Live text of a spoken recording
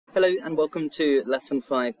Hello and welcome to Lesson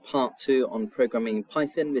 5 Part 2 on Programming in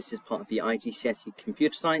Python. This is part of the IGCSE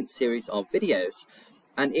Computer Science series of videos.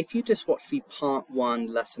 And if you just watched the Part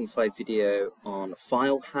 1 Lesson 5 video on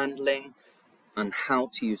file handling and how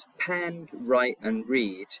to use pen, write and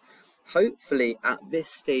read, hopefully at this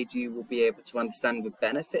stage you will be able to understand the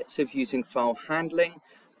benefits of using file handling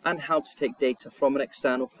and how to take data from an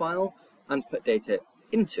external file and put data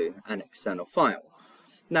into an external file.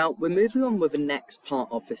 Now, we're moving on with the next part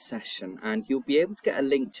of this session, and you'll be able to get a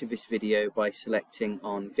link to this video by selecting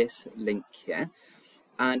on this link here.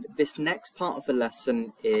 And this next part of the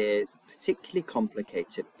lesson is particularly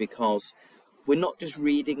complicated because we're not just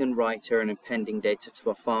reading and writing and appending data to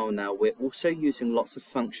a file now, we're also using lots of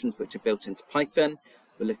functions which are built into Python.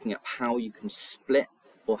 We're looking at how you can split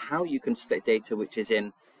data which is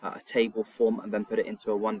in a table form and then put it into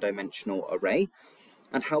a one-dimensional array,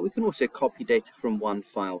 and how we can also copy data from one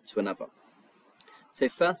file to another. So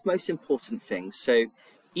first, most important thing, so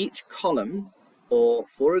each column, or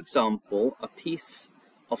for example, a piece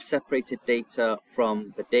of separated data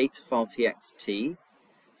from the data file txt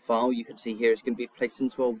file, you can see here is going to be placed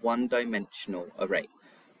into a one-dimensional array.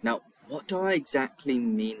 Now, what do I exactly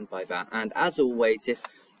mean by that? And as always, if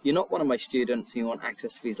you're not one of my students and you want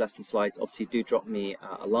access to these lesson slides, obviously do drop me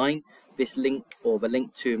a line. This link, or the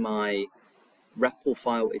link to my REPL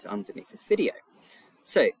file, is underneath this video.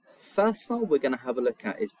 So first file we're going to have a look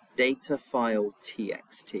at is data file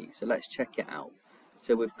txt. So let's check it out.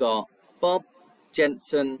 So we've got Bob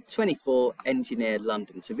Jensen, 24, engineer,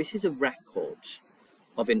 London. So this is a record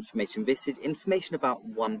of information. This is information about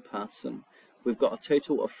one person. We've got a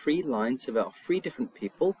total of 3 lines, so there are 3 different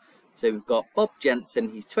people. So we've got Bob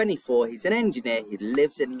Jensen, he's 24, he's an engineer, he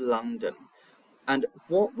lives in London. And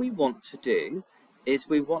what we want to do is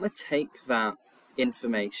we want to take that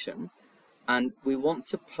information and we want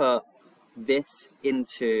to put this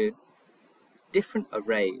into different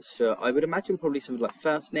arrays. So I would imagine probably something like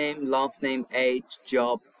first name, last name, age,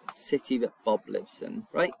 job, city that Bob lives in,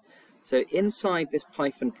 right? So inside this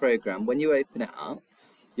Python program, when you open it up,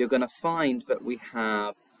 you're going to find that we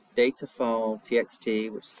have data file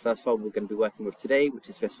txt, which is the first file we're going to be working with today, which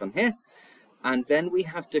is this one here. And then we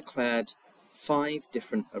have declared 5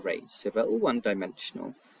 different arrays, so they're all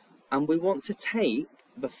one-dimensional, and we want to take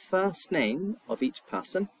the first name of each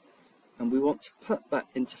person and we want to put that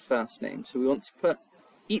into first name. So we want to put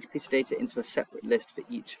each piece of data into a separate list for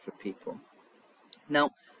each of the people.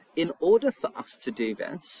 Now, in order for us to do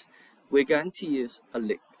this, we're going to use a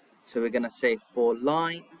loop. So we're going to say for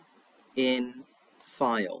line in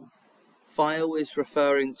file. File is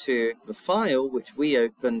referring to the file which we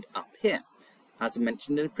opened up here. As I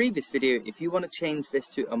mentioned in a previous video, if you want to change this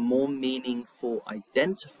to a more meaningful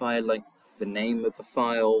identifier like the name of the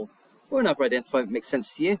file or another identifier that makes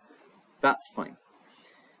sense to you, that's fine.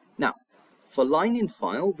 Now, for line in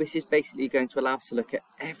file, this is basically going to allow us to look at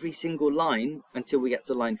every single line until we get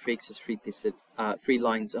to line 3, because there's 3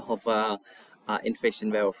 lines of information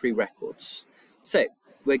there, or 3 records. So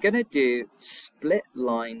we're going to do split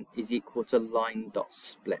line is equal to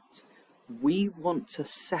line.split. We want to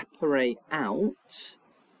separate out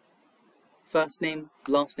first name,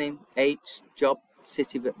 last name, age, job,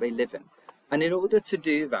 city that they live in. And in order to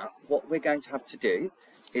do that, what we're going to have to do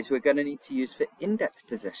is we're going to need to use the index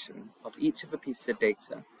position of each of the pieces of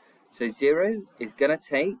data. So 0 is going to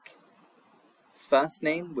take first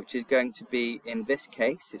name, which is going to be, in this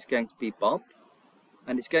case, it's going to be Bob.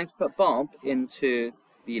 And it's going to put Bob into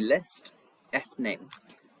the list F name.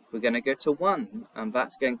 We're going to go to 1, and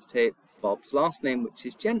that's going to take Bob's last name, which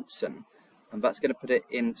is Jensen, and that's going to put it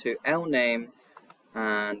into L name,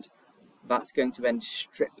 and that's going to then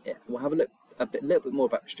strip it. We'll have a look little bit more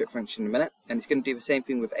about the strip function in a minute, and it's going to do the same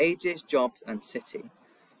thing with ages, jobs, and city.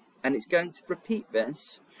 And it's going to repeat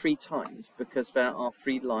this 3 times because there are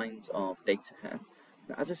 3 lines of data here.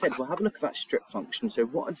 Now, as I said, we'll have a look at that strip function. So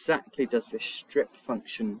what exactly does this strip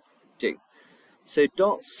function do? So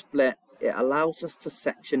dot split, it allows us to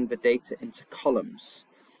section the data into columns,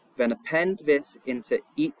 then append this into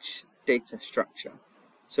each data structure.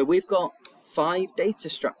 So we've got 5 data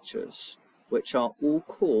structures which are all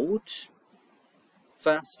called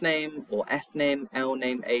first name or F name, L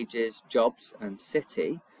name, ages, jobs and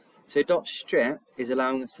city. So dot strip is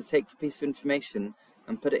allowing us to take the piece of information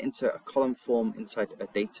and put it into a column form inside a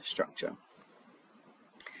data structure.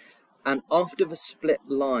 And after the split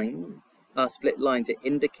lines, it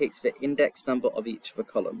indicates the index number of each of the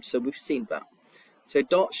columns. So we've seen that. So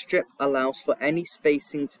dot strip allows for any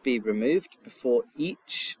spacing to be removed before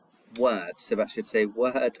each word. So that should say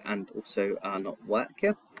word and also not work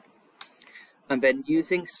here. And then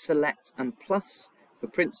using select and plus, the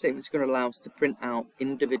print statement is going to allow us to print out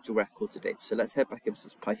individual records of data. So let's head back over to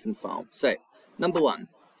this Python file. So number one,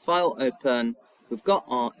 file open, we've got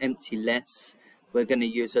our empty list. We're going to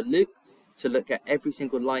use a loop to look at every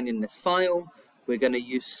single line in this file. We're going to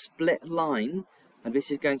use split line, and this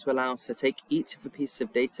is going to allow us to take each of the pieces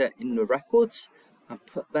of data in the records and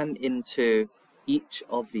put them into each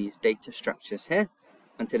of these data structures here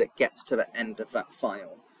until it gets to the end of that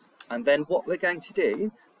file. And then what we're going to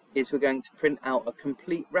do is we're going to print out a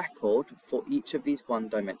complete record for each of these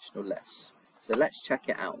one-dimensional lists. So let's check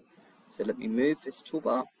it out. So let me move this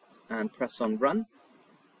toolbar and press on run.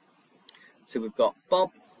 So we've got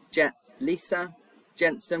Bob, Jet, Lisa,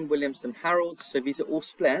 Jensen, Williamson, Harold. So these are all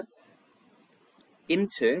split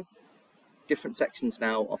into different sections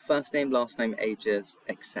now of first name, last name, ages,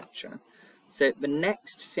 etc. So the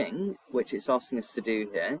next thing which it's asking us to do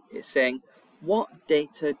here is saying, what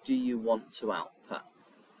data do you want to output?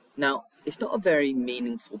 Now, it's not a very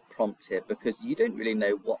meaningful prompt here because you don't really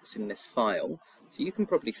know what's in this file. So you can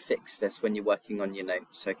probably fix this when you're working on your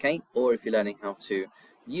notes, okay? Or if you're learning how to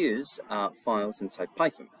use files inside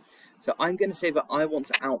Python. So I'm going to say that I want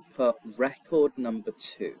to output record number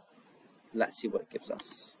 2. Let's see what it gives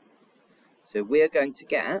us. So we're going to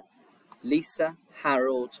get Lisa,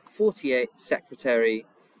 Harold, 48, secretary,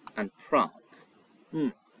 and Prague.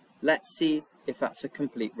 Let's see if that's a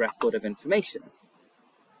complete record of information.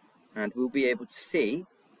 And we'll be able to see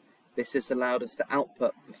this has allowed us to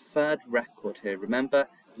output the third record here. Remember,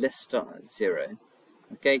 list start at 0.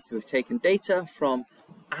 Okay, so we've taken data from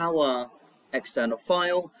our external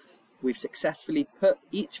file. We've successfully put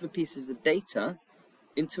each of the pieces of data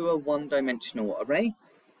into a one-dimensional array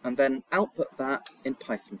and then output that in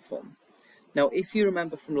Python form. Now, if you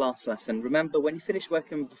remember from last lesson, remember when you finish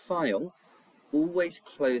working with the file, always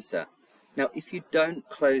close it. Now, if you don't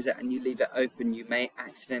close it and you leave it open, you may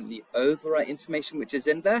accidentally overwrite information which is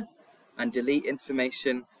in there and delete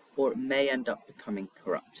information, or it may end up becoming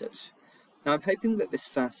corrupted. Now, I'm hoping that this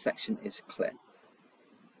first section is clear.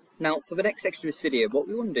 Now, for the next section of this video, what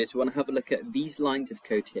we want to do is we want to have a look at these lines of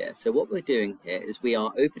code here. So what we're doing here is we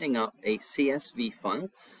are opening up a CSV file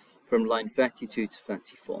from line 32 to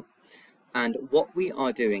 34. And what we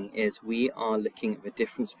are doing is we are looking at the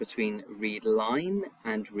difference between read line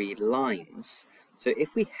and read lines. So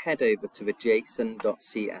if we head over to the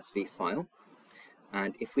json.csv file,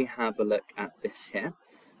 and if we have a look at this here,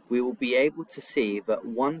 we will be able to see that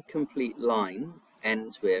one complete line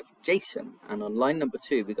ends with Jason. And on line number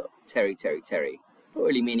 2, we got Terry, Terry, Terry. Not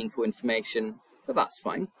really meaningful information, but that's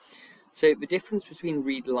fine. So the difference between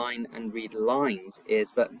read line and read lines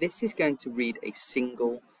is that this is going to read a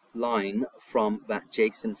single line from that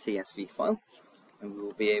JSON CSV file, and we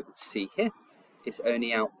will be able to see here it's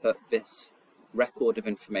only output this record of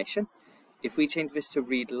information. If we change this to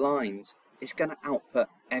read lines, it's going to output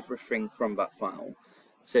everything from that file.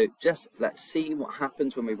 So just let's see what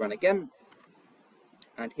happens when we run again,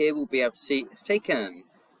 and here we'll be able to see it's taken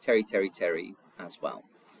Terry, Terry, Terry as well.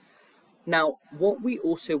 Now, what we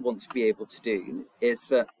also want to be able to do is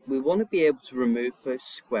that we want to be able to remove those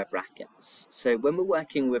square brackets. So when we're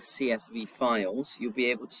working with CSV files, you'll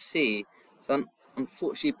be able to see, so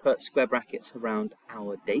unfortunately put square brackets around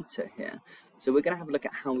our data here. So we're going to have a look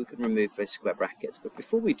at how we can remove those square brackets. But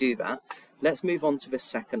before we do that, let's move on to the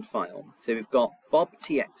second file. So we've got Bob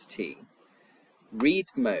Txt, read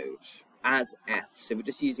mode as F. So we're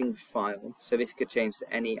just using the file. So this could change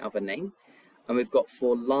to any other name. And we've got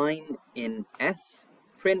for line in F,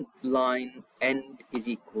 print line end is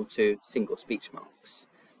equal to single speech marks.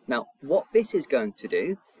 Now, what this is going to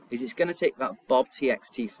do is it's going to take that Bob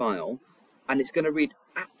Txt file and it's going to read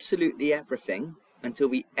absolutely everything until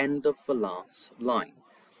the end of the last line.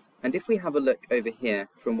 And if we have a look over here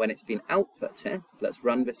from when it's been output here, let's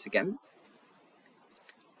run this again.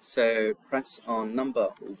 So press on number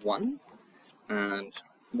 1 and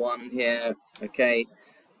 1 here, okay.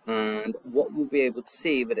 And what we'll be able to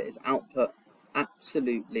see that it is output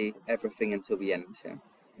absolutely everything until the end here.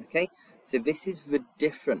 Okay, so this is the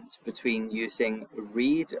difference between using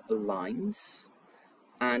read lines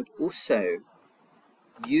and also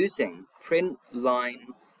using print line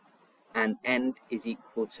and end is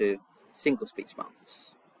equal to single speech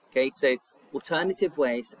marks. Okay, so alternative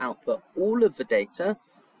ways to output all of the data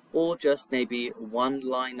or just maybe one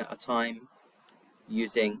line at a time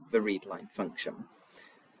using the read line function.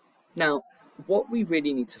 Now, what we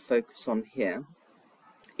really need to focus on here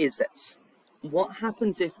is this. What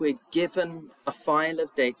happens if we're given a file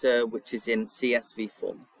of data which is in CSV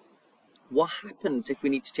form? What happens if we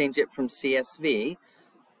need to change it from CSV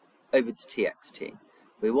over to TXT?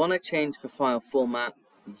 We want to change the file format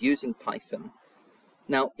using Python.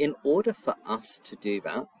 Now, in order for us to do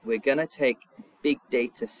that, we're going to take Big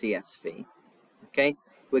Data CSV. Okay,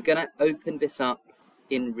 we're going to open this up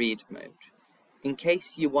in read mode. In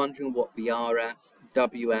case you're wondering what the RF,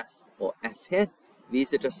 WF, or F here,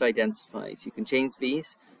 these are just identifiers. You can change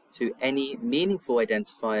these to any meaningful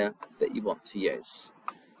identifier that you want to use.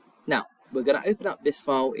 Now, we're going to open up this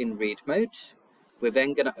file in read mode. We're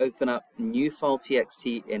then going to open up new File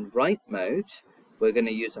Txt in write mode. We're going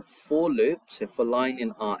to use a for loop, so for line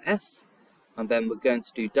in RF, and then we're going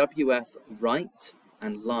to do WF write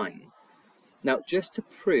and line. Now, just to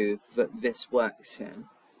prove that this works here,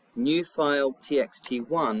 new File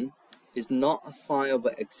Txt1 is not a file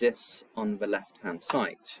that exists on the left-hand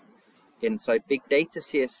side. Inside Big Data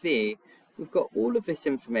CSV, we've got all of this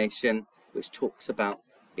information which talks about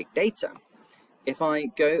big data. If I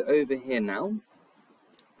go over here now,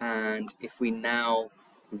 and if we now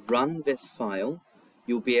run this file,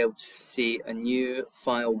 you'll be able to see a new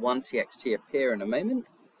file1.txt appear in a moment.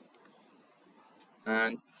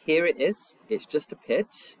 And here it is, it's just appeared,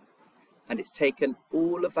 and it's taken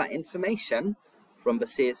all of that information from the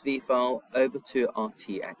CSV file over to our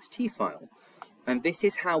txt file. And this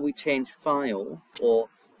is how we change file or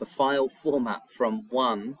the file format from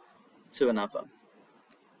one to another.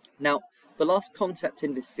 Now, the last concept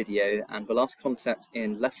in this video and the last concept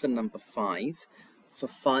in lesson number 5 for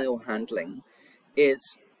file handling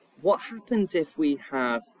is what happens if we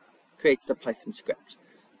have created a Python script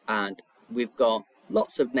and we've got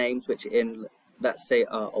lots of names which in, let's say,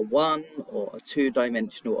 are a 1 or a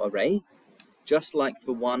 2-dimensional array, just like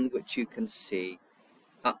the one which you can see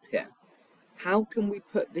up here. How can we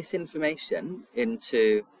put this information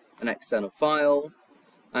into an external file,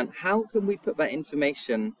 and how can we put that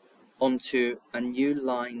information onto a new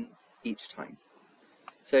line each time?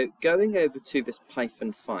 So going over to this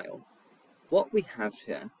Python file, what we have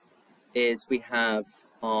here is we have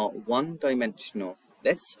our 1-dimensional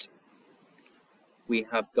list. We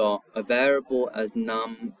have got a variable as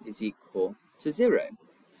num is equal to 0.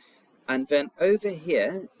 And then over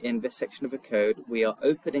here in this section of the code, we are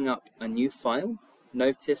opening up a new file.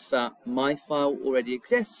 Notice that my file already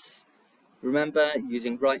exists. Remember,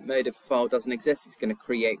 using write mode, if a file doesn't exist, it's going to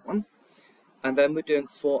create one. And then we're doing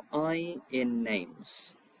for I in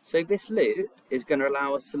names. So this loop is going to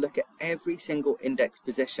allow us to look at every single index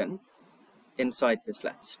position inside this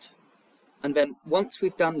list. And then once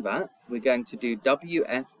we've done that, we're going to do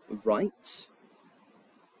WF write.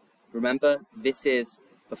 Remember, this is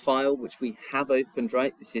the file which we have opened,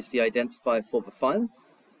 right? This is the identifier for the file.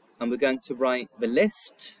 And we're going to write the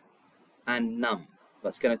list and num.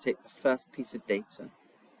 That's going to take the first piece of data.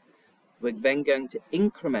 We're then going to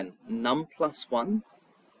increment num plus 1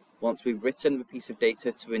 once we've written the piece of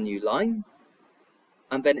data to a new line.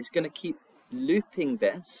 And then it's going to keep looping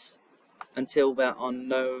this until there are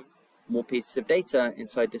no more pieces of data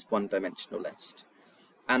inside this 1-dimensional list.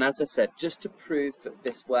 And as I said, just to prove that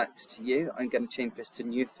this works to you, I'm going to change this to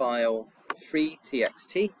new file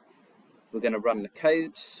 3.txt. We're going to run the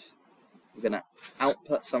code. We're going to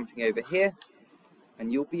output something over here.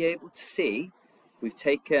 And you'll be able to see we've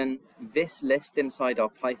taken this list inside our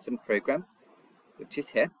Python program, which is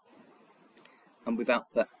here, and we've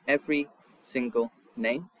output every single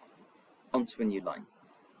name onto a new line.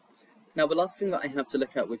 Now, the last thing that I have to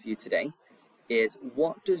look at with you today is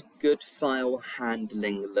what does good file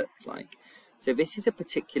handling look like? So this is a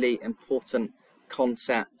particularly important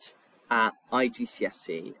concept at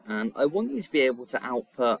IGCSE, and I want you to be able to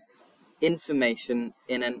output information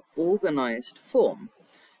in an organized form.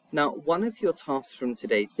 Now, one of your tasks from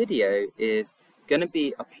today's video is going to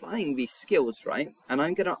be applying these skills, right? And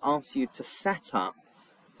I'm going to ask you to set up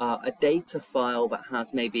a data file that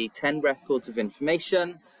has maybe 10 records of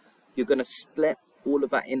information. You're going to split all of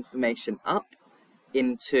that information up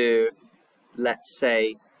into, let's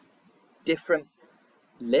say, different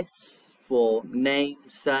lists for name,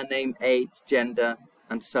 surname, age, gender,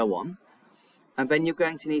 and so on. And then you're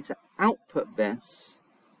going to need to output this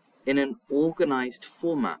in an organized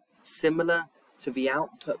format, similar to the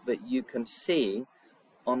output that you can see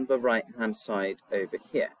on the right-hand side over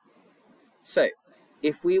here. So,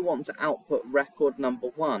 if we want to output record number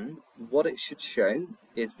 1, what it should show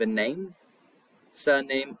is the name,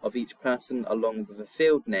 surname of each person along with the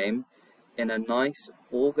field name in a nice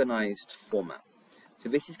organized format. So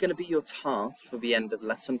this is going to be your task for the end of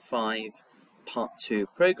lesson 5, part 2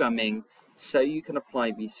 programming, so you can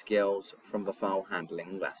apply these skills from the file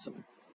handling lesson.